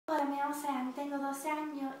chiamo Sam, tengo 12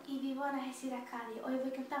 años y vivo en Algeciras, Cádiz. Hoy voy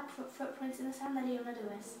a cantar Footprints in the Sand de Leona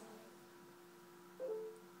Lewis.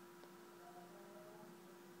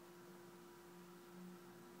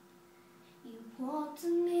 You walked to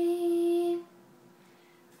me,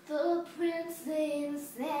 footprints in the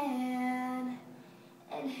sand,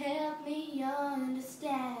 and help me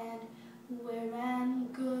understand where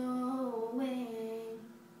I'm going.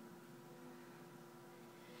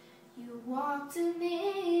 You walked to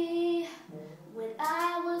me when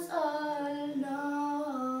I was all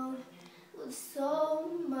alone, with so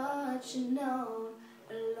much unknown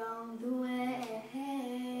along the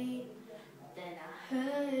way. Then I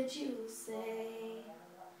heard you say,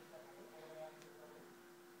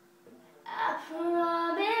 I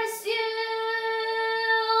promise you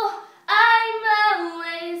I'm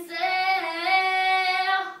always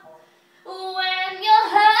there. When your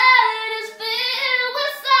heart is filled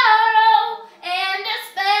with sorrow and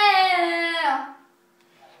despair,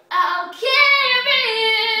 I'll carry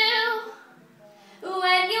you.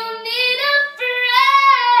 When you need a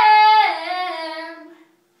friend,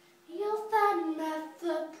 you'll find my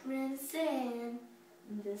footprints in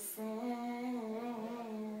the sand.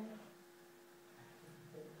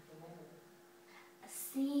 I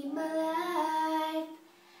see my life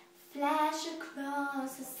flash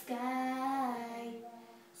across the sky.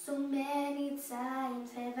 So many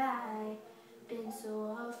times have I been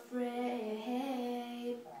so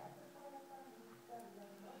afraid.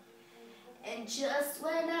 And just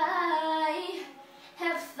when I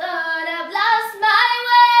have thought I've lost my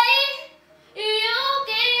way, you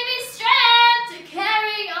gave me strength to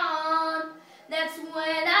carry on. That's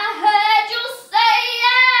when I heard you say,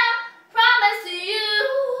 I promise you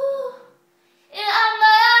I'm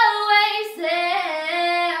always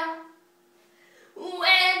there.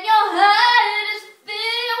 When your heart is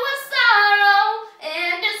filled with sorrow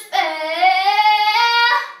and despair,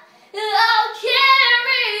 I'll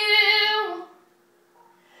carry you.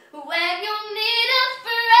 When you need a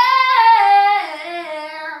friend,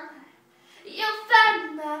 you'll find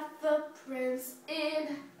my footprints in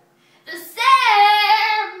the sand.